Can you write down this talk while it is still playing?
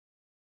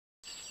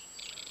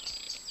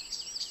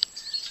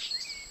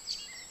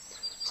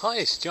Hi,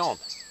 it's John.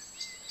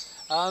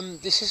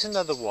 This is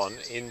another one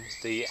in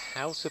the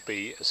How to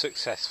Be a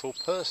Successful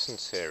Person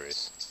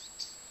series,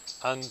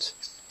 and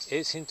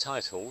it's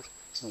entitled,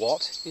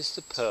 What is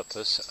the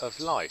Purpose of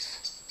Life?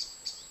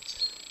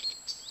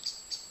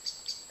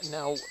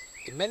 Now,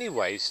 in many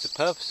ways, the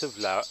purpose of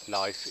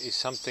life is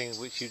something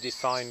which you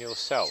define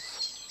yourself.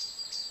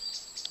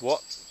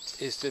 What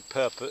is the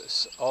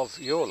purpose of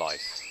your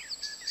life?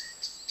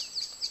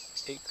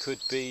 It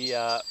could be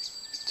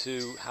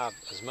to have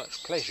as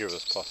much pleasure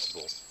as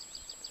possible,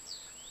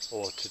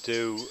 or to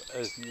do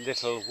as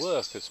little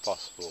work as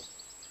possible,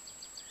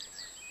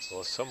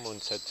 or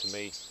someone said to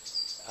me,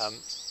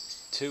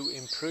 to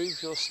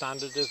improve your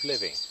standard of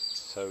living.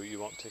 So you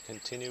want to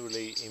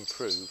continually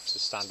improve the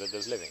standard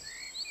of living.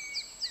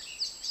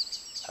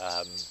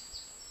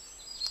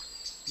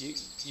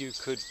 You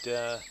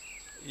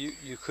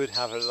could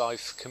have a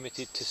life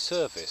committed to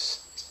service,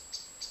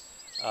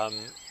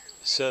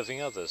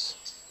 serving others,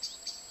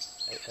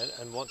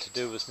 and want to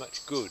do as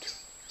much good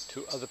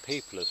to other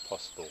people as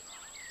possible.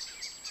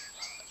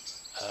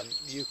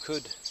 The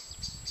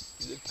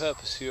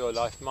purpose of your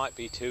life might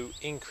be to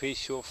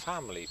increase your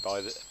family by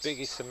the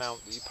biggest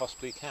amount that you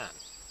possibly can.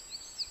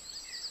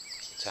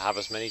 To have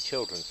as many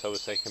children so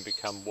as they can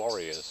become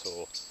warriors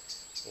or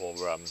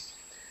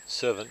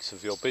servants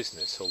of your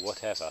business or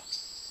whatever.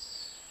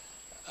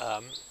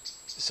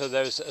 So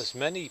there's as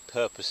many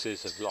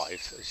purposes of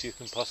life as you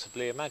can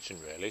possibly imagine,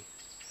 really.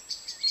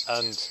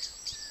 And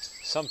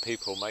some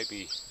people may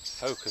be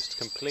focused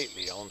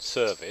completely on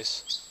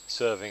service,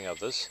 serving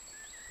others,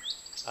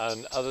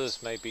 and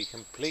others may be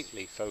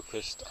completely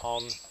focused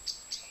on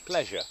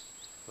pleasure,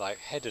 like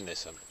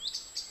hedonism.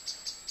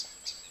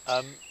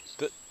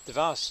 But the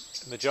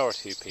vast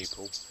majority of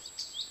people,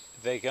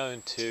 they're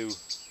going to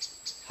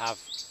have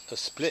a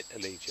split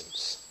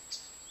allegiance.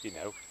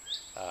 The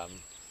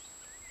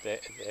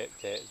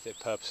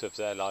purpose of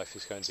their life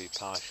is going to be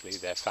partially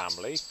their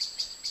family,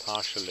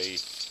 partially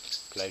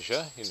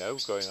pleasure,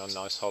 going on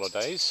nice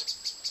holidays,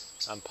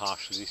 and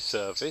partially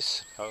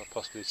service,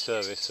 possibly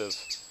service of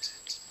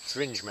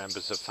fringe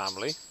members of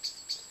family.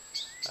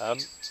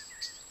 And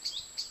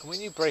when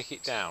you break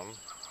it down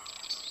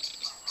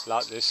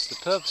like this, the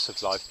purpose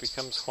of life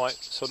becomes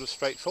quite sort of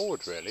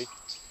straightforward, really.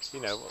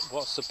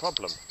 What's the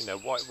problem?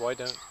 Why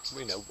don't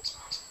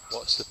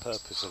what's the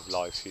purpose of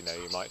life? You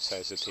might say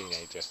as a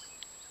teenager,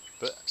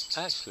 but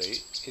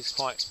actually it's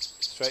quite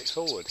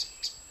straightforward.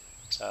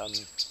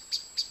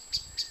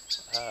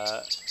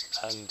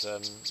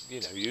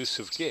 Use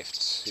of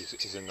gifts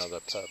is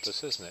another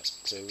purpose, isn't it?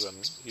 To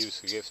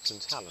use the gifts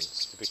and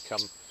talents to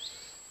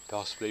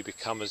possibly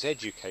become as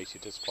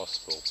educated as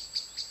possible,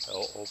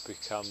 or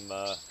become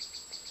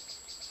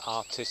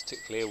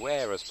artistically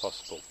aware as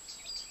possible.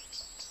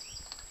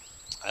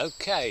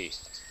 Okay,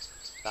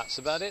 that's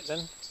about it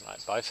then.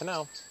 Right, bye for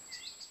now.